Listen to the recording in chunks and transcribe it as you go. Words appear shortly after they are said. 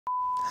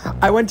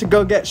I went to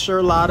go get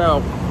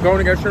Cherlato. Going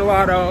to get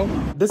Cherlato.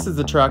 This is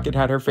the truck. It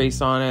had her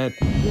face on it.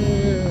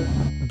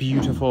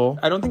 Beautiful.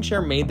 I don't think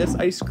Cher made this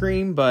ice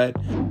cream, but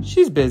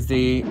she's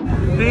busy.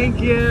 Thank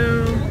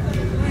you.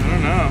 I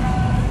don't know.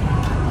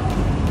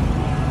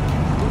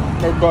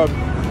 It's good.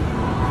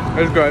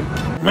 It's good.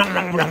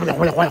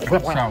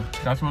 So,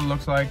 that's what it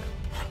looks like.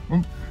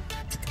 Oop.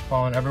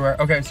 Falling everywhere.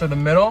 Okay, so the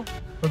middle,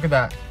 look at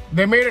that.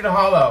 They made it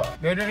hollow.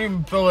 They didn't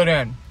even fill it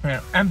in. An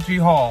empty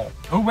hole.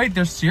 Oh wait,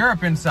 there's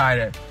syrup inside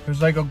it.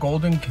 There's like a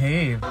golden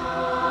cave.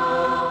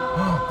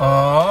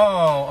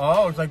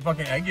 Oh, it's like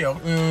fucking egg yolk.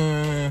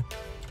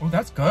 Oh,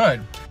 that's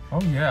good.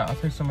 Oh yeah, I'll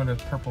take some of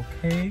this purple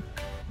cake.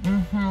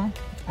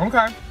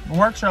 Okay,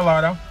 work,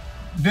 Cherlato.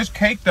 This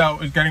cake though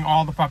is getting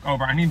all the fuck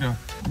over. I need to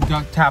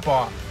tap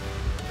off.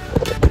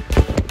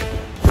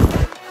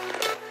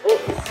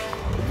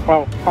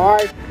 Oh,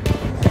 hi.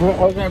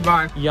 Okay,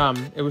 bye. Yum.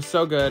 It was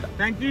so good.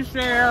 Thank you,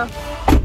 Cher.